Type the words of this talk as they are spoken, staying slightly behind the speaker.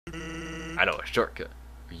I know a shortcut.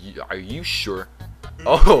 Are you sure?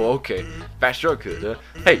 Oh, okay. Fast shortcut, huh?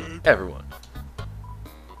 Hey, everyone.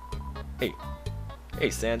 Hey. Hey,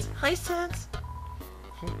 Sans. Hi, Sans.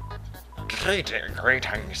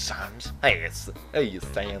 Greetings, Sans. Hey, hey,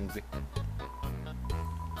 Sans.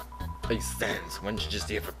 Hey, Sans. When did you just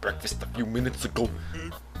have for breakfast a few minutes ago?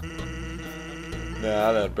 Nah,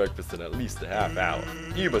 I've had breakfast in at least a half hour.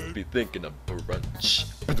 You must be thinking of brunch.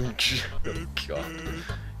 Oh, God.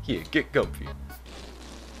 Here, get comfy.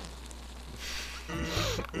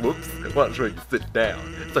 Whoops, why don't you sit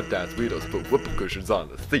down? Sometimes we don't put whoopee cushions on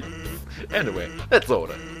the seats. Anyway, let's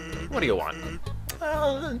order. What do you want?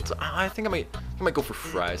 I think I might go for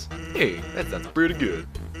fries. Hey, that sounds pretty good.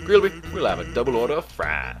 Grilby, we'll have a double order of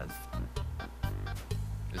fries.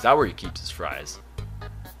 Is that where he keeps his fries?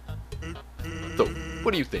 So,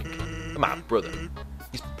 what do you think? My brother,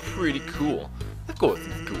 he's pretty cool. Of course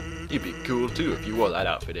he's cool. You'd be cool too if you wore that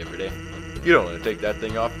outfit every day. You don't want to take that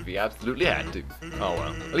thing off if you absolutely had to. Oh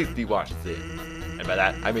well, at least he washes it. And by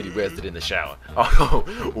that, I mean he wears it in the shower. Oh,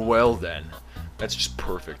 well then. That's just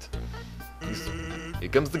perfect. Here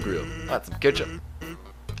comes the grill. Want some ketchup?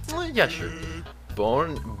 Yeah, sure.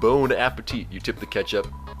 Bon appetit. You tip the ketchup.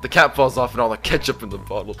 The cap falls off and all the ketchup in the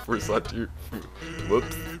bottle pours onto your food.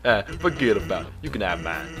 Whoops. Forget about it. You can have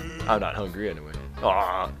mine. I'm not hungry anyway.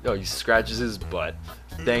 Oh, he scratches his butt.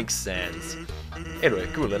 Thanks, Sans. Anyway,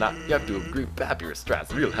 cool enough. You have to agree Papyrus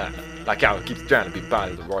tries real hard. Like how he keeps trying to be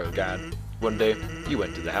part of the royal guard. One day, he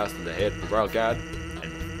went to the house of the head of the royal guard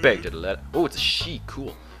and begged her to let. Oh, it's a she.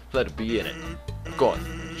 Cool. Let her be in it. Of course,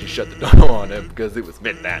 she shut the door on him because it was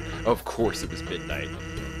midnight. Of course it was midnight.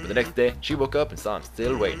 But the next day, she woke up and saw him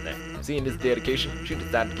still waiting there. Seeing his dedication, she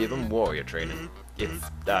decided to give him warrior training.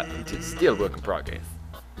 It's still work in progress.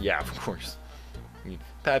 Yeah, of course. I mean,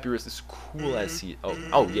 Papyrus is cool as he.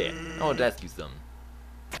 Oh yeah. I want to ask you something.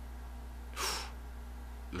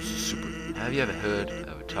 This is super. Have you ever heard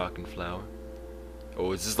of a talking flower?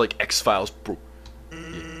 Oh, is this like X-Files, bro?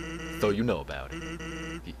 Yeah. So you know about it.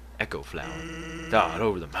 The echo flower. Dart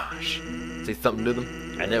over the marsh. Say something to them,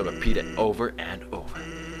 and they'll repeat it over and over.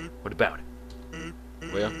 What about it?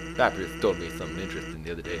 Well, Papyrus told me something interesting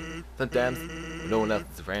the other day. Sometimes, when no one else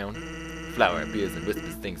is around, the flower appears and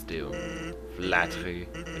whispers things to him. Flattery,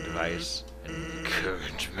 advice,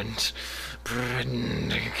 encouragement,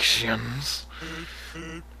 predictions.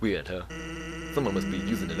 Weird, huh? Someone must be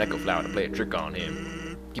using an echo flower to play a trick on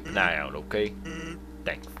him. Keep an eye out, okay?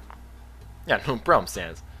 Thanks. Yeah, no problem,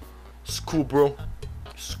 Sans. It's cool, bro.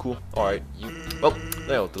 It's cool. Alright, well,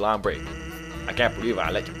 that was the long break. I can't believe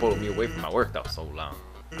I let you pull me away from my work though so long.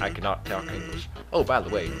 I cannot talk English. Oh, by the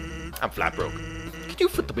way, I'm flat broke. Can you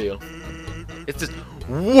foot the bill? It's just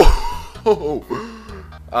whoa.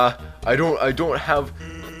 I don't have.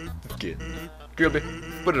 Get Gilby,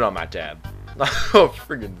 put it on my tab. Oh,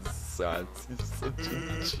 friggin' Sans, he's such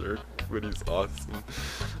a jerk, but he's awesome.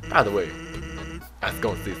 By the way, I was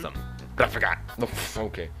going to say something, but I forgot.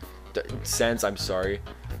 Okay, Sans, I'm sorry.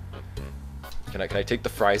 Can I take the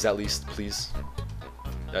fries at least, please?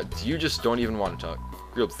 You just don't even want to talk.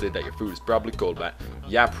 Grilled said that your food is probably cold, but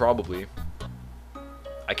yeah, probably.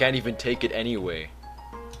 I can't even take it anyway.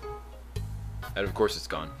 And of course it's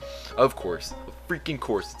gone. Of course. Of freaking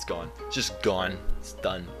course it's gone. It's just gone. It's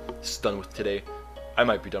done. It's done with today. I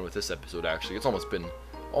might be done with this episode actually. It's almost been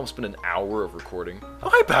an hour of recording. Oh,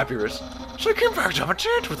 hi Papyrus. So you came back to have a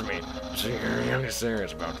chat with me. So you're really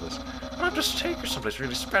serious about this. I'll just take you someplace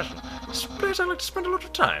really special. It's a place I like to spend a lot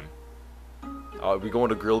of time. Are we going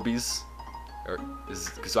to Grillby's? Or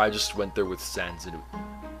because I just went there with Sans and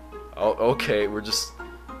oh, okay, we're just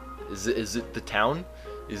is it the town?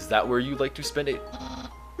 Is that where you like to spend it?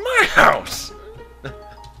 My house!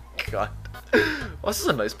 God. Well, this is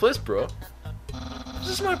a nice place, bro. This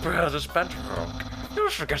is my brother's bedroom. He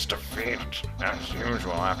always forgets to feed it. As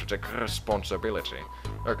usual, I have to take responsibility.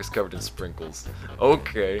 Ark is covered in sprinkles.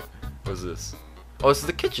 Okay. What's this? Oh, this is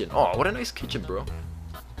the kitchen. Oh, what a nice kitchen, bro.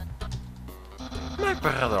 My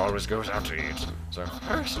brother always goes out to eat, so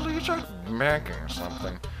personally he tried making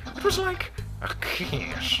something. It was like a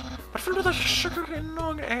quiche, but filled with a sugary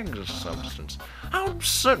long egg substance. How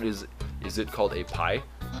absurd is it called a pie?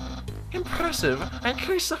 Impressive. I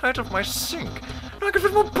increased the height of my sink. Now I can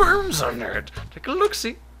fit more bones under it. Take a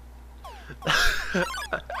look-see.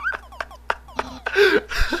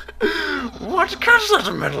 What curses at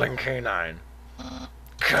a meddling canine?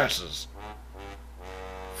 Curses.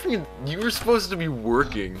 You were supposed to be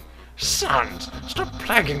working. Sons, stop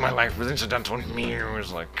plaguing my life with incidental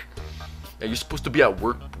music. Yeah, you're supposed to be at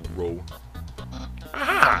work, bro.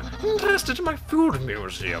 Ah, interested in my food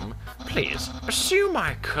museum? Please, pursue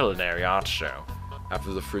my culinary art show.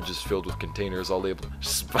 After the fridge is filled with containers all labeled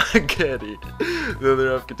spaghetti, the other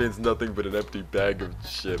half contains nothing but an empty bag of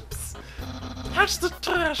chips. That's the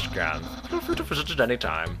trash can. Feel free to visit at any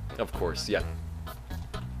time. Of course, yeah.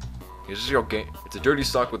 This is your game. It's a dirty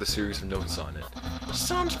sock with a series of notes on it.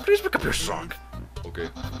 Sans, please pick up your sock. Okay.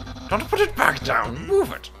 Don't put it back down.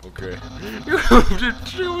 Move it. Okay. You moved it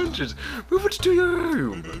 2 inches. Move it to your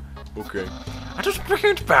room. Okay. I just bring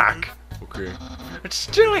it back. Okay. It's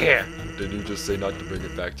still here. Didn't you just say not to bring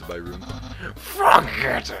it back to my room?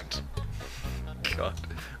 Forget it. God.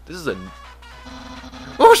 This is a...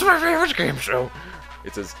 What was my favorite game show?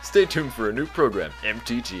 It says, stay tuned for a new program,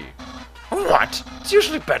 MTT. What? It's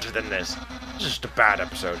usually better than this. It's just a bad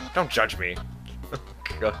episode. Don't judge me. Oh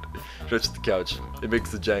God. Stretch the couch. It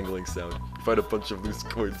makes the jangling sound. You find a bunch of loose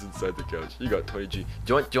coins inside the couch. You got 20G.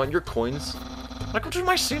 Do you want your coins? Welcome to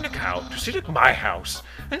my scenic house. To scenic my house.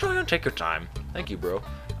 Enjoy and take your time. Thank you, bro.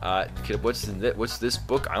 Kid, what's this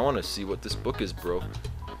book? I want to see what this book is, bro.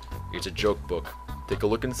 It's a joke book. Take a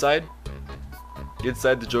look inside.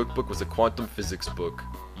 Inside the joke book was a quantum physics book.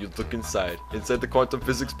 You look inside. Inside the quantum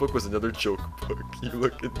physics book was another joke book. You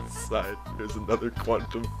look inside. There's another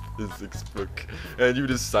quantum physics book. And you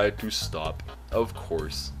decide to stop. Of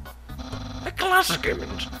course. A classic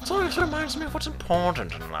image. It always reminds me of what's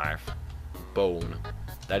important in life. Bone.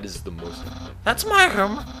 That is the most... That's my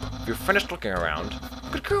room. If you're finished looking around, you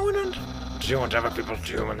could go in and do whatever people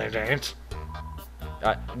do when they date.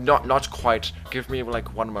 Not quite. Give me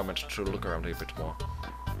like 1 moment to look around a bit more.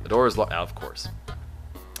 The door is locked. Of course.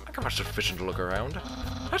 I got sufficient to look around.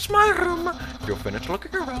 That's my room. If you're finished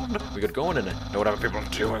looking around, we could go in and do whatever people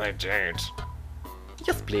do when they date.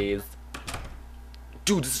 Yes, please.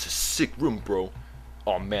 Dude, this is a sick room, bro.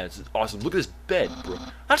 Oh man, this is awesome. Look at this bed, bro.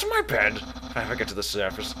 That's my bed. If I ever get to the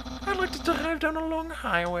surface, I'd like to drive down a long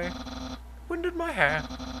highway. Wind in my hair,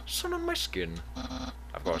 sun on my skin.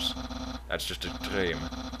 Of course, that's just a dream.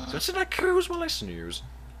 So instead I cruise while I snooze.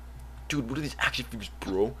 Dude, what are these action figures,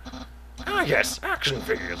 bro? Ah yes, action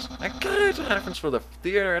figures. A great reference for the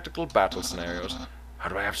theoretical battle scenarios. How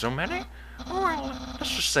do I have so many? Well,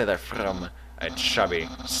 let's just say they're from a chubby,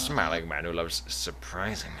 smiling man who loves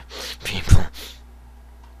surprising people.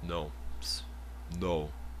 No. No.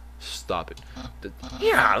 Stop it.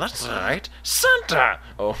 Yeah, that's right. Santa!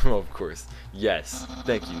 Oh, of course. Yes.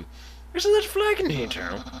 Thank you. Isn't that flag neat,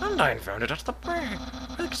 Undyne found it at the bank.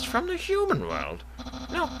 I think it's from the human world.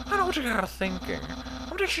 No, I know what you're thinking. Why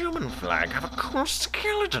would a human flag have a cool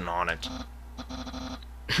skeleton on it?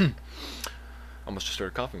 Almost just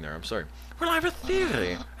started coughing there, I'm sorry. Well, I have a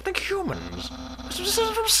theory. I think humans... This is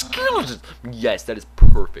from skeletons. Yes, that is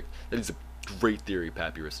perfect. That is a great theory,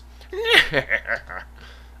 Papyrus.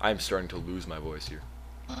 I'm starting to lose my voice here.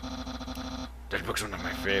 That book's one of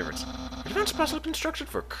my favorites. Advanced puzzle construction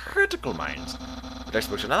for critical minds. The next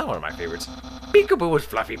book's another one of my favorites. Peekaboo with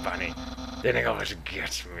Fluffy Bunny. Then it always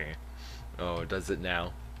gets me. Oh, does it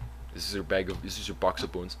now? This is your box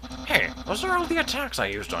of bones. Hey, those are all the attacks I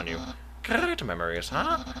used on you. Great memories,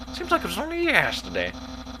 huh? Seems like it was only yesterday.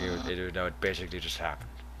 You know, it basically just happened.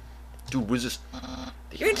 Dude, what is this?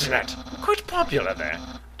 The internet! Quite popular there.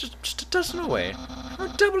 Just a dozen away. A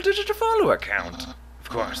double-digit follower count. Of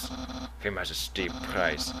course. Fame has a steep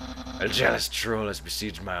price. A jealous troll has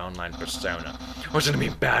besieged my online persona. Or should it be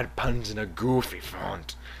bad puns in a goofy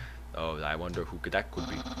font? Oh, I wonder who that could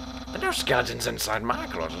be. There are no skeletons inside my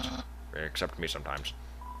closet. Except me sometimes.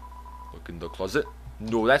 Look in the closet.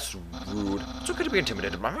 No, that's rude. It's okay to be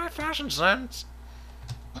intimidated by my fashion sense.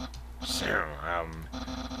 So,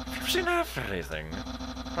 if you've seen everything,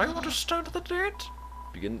 do you want to start the date?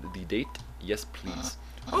 Begin the date? Yes, please.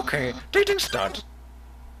 Okay, dating start.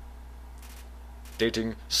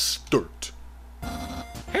 Dating start.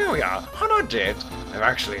 Here we are, on our date. I've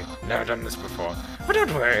actually never done this before, but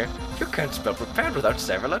don't worry, you can't spell prepared without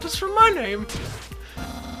several letters from my name.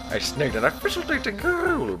 I snagged an official dating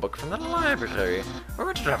rule book from the library. We're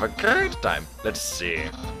going to have a great time. Let's see.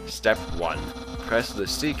 Step 1. Press the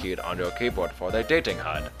C key on your keyboard for the dating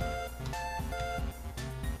HUD.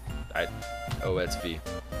 Oh, that's V.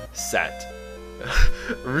 Set.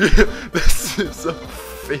 This is so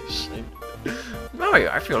fishing.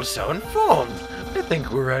 Mario, I feel so informed. I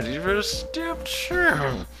think we're ready for step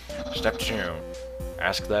 2. Step 2.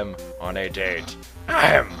 Ask them on a date.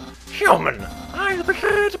 I am human. I am the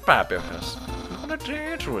great Papyrus. I want to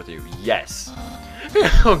date with you. Yes.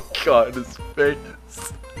 Oh God, his face.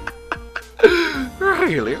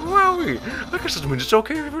 Really? Wowie. I guess it means it's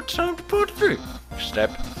okay if it's time to put me.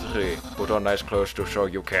 Step 3. Put on nice clothes to show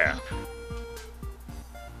you care.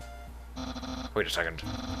 Wait a second.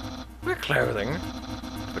 Wear clothing.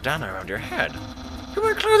 Put down around your head. You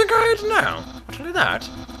wear clothing right now. What actually that.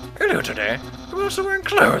 Earlier today, you were also wearing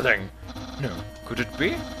clothing. No, could it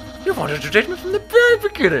be? You wanted to date me from the very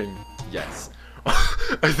beginning. Yes.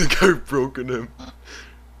 I think I've broken him.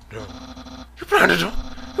 No. You planned it all.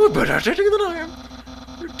 You were better at dating than I am.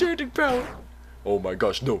 You're dating pal. Oh my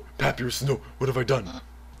gosh, no. Papyrus, no. What have I done?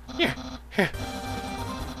 Here.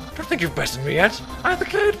 Don't think you've bested me yet. I'm the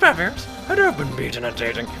great Papyrus. I've never been beaten at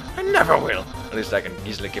dating. I never will. At least I can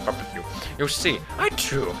easily keep up with you. You see, I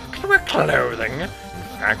too can wear clothing. In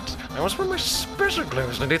fact, I must wear my special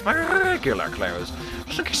clothes underneath my regular clothes,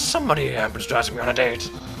 just in case somebody happens to ask me on a date.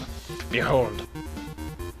 Behold.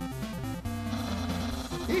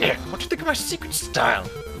 Yeah, what do you think of my secret style?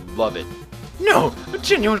 Love it. No, a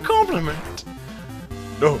genuine compliment.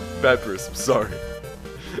 No, Papyrus, I'm sorry.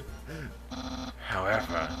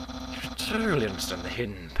 However, you truly understand the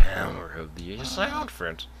hidden power of this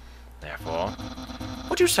outfit. Therefore,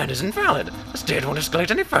 what you said is invalid. This date won't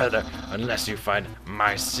escalate any further unless you find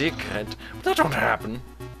my secret. But that won't happen.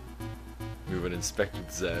 Move an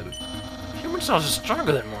inspected Z. Human souls are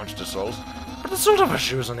stronger than monster souls, but the soul of our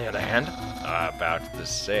shoes, on the other hand, are about the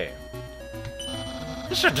same.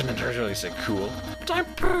 This didn't really say cool, but I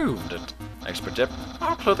proved it. Expert tip,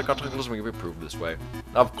 all clothing articles will be approved this way.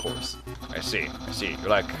 Of course. I see. You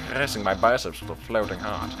like caressing my biceps with a floating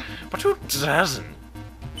heart. But who doesn't?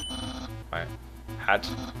 My hat?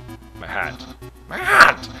 My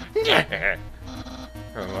hat! Yeah!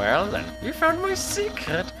 Well then, you found my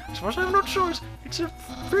secret. I suppose I have no choice. It's a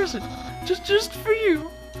present. Just for you.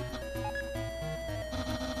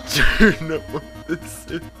 Do you know what this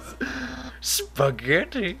is?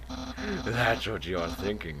 Spaghetti. That's what you're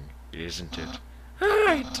thinking, isn't it?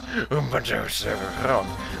 Right. But you're so wrong.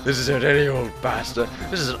 This isn't any old pasta.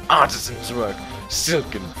 This is an artisan's work.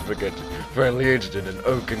 Silken spaghetti, finely aged in an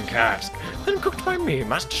oaken cask, then cooked by me,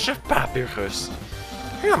 Master Chef Papyrus.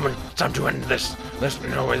 Human, it's time to end this. There's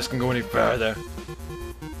no way this can go any further.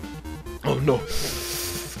 Oh no.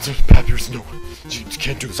 Papyrus, no. You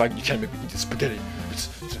can't do this. You can't make me eat this spaghetti.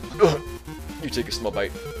 You take a small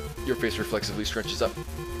bite. Your face reflexively stretches up.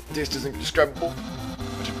 Taste is indescribable.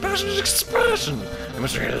 But a passionate expression. You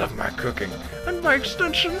must really love my cooking. And by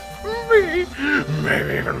extension, me.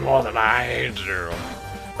 Maybe even more than I do.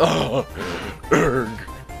 Oh, erg.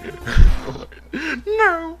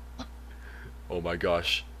 No. Oh my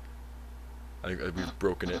gosh. I think we've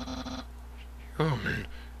broken it. Human,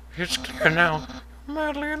 it's clear now. You're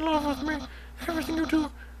madly in love with me. Everything you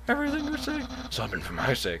do, everything you say. So I've been for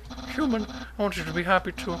my sake. Human, I want you to be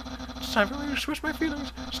happy too. It's time for me to express my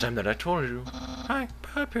feelings. It's time that I told you. Hi,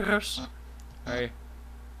 Papyrus.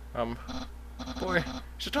 Boy,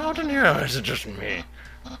 is it out in here or is it just me?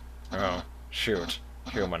 Oh, shoot.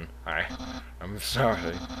 Human, I'm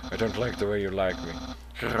sorry. I don't like the way you like me.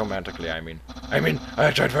 Romantically, I mean.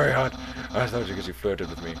 I tried very hard. I thought because you flirted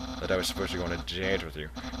with me, that I was supposed to go on a date with you.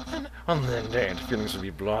 And on the date, feelings would be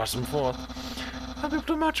blossom forth. I'll be able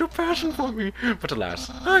to match your passion for me. But alas,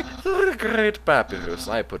 I, the great Papyrus,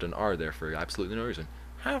 I put an R there for absolutely no reason.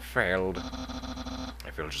 have failed.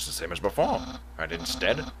 I feel just the same as before. And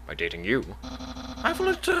instead, by dating you, I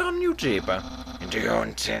will turn you deeper into your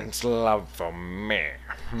intense love for me.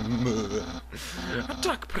 A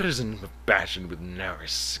dark prison of passion with no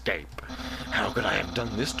escape. How could I have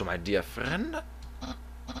done this to my dear friend?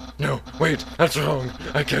 No, wait, that's wrong.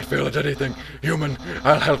 I can't fail at anything. Human,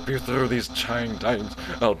 I'll help you through these trying times.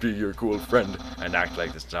 I'll be your cool friend and act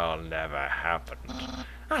like this all never happened.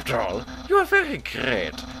 After all, you are very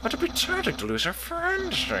great, but it'd be tragic to lose our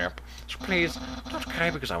friendship. So please, don't cry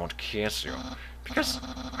because I won't kiss you. Because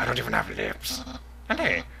I don't even have lips. And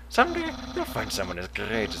hey, someday you'll find someone as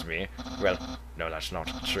great as me. Well, no, that's not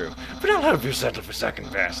true. But I'll help you settle for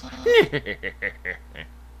second best.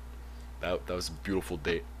 That was a beautiful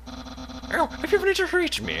date. Oh, if you ever need to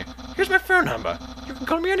reach me, here's my phone number. You can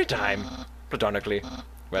call me anytime. Platonically.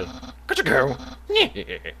 Well, gotta go.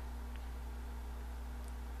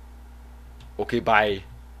 Okay, bye.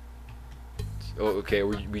 Oh, okay, are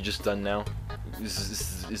we just done now?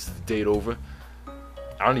 Is the date over?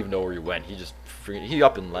 I don't even know where he went. He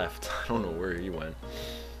up and left. I don't know where he went.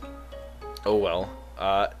 Oh well.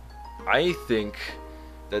 I think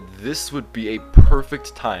that this would be a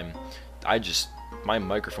perfect time. My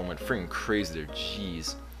microphone went freaking crazy there.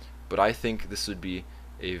 Jeez. But I think this would be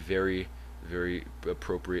a very, very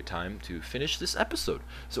appropriate time to finish this episode.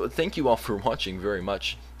 So thank you all for watching very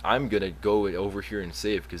much. I'm gonna go over here and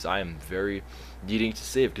save because I am very needing to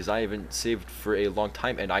save because I haven't saved for a long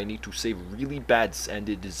time and I need to save really bad, and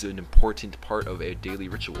it is an important part of a daily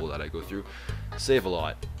ritual that I go through. Save a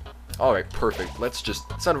lot. Alright, perfect. Let's just,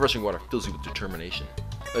 sound of rushing water fills you with determination.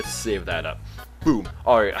 Let's save that up. Boom.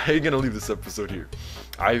 Alright, I'm gonna leave this episode here.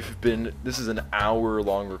 This is an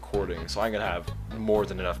hour-long recording, so I'm gonna have more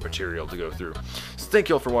than enough material to go through. So thank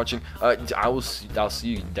you all for watching. I'll see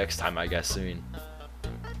you next time, I guess. I mean,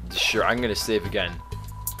 sure, I'm gonna save again.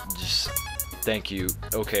 Just, thank you.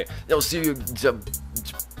 Okay, I'll see you,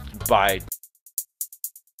 bye.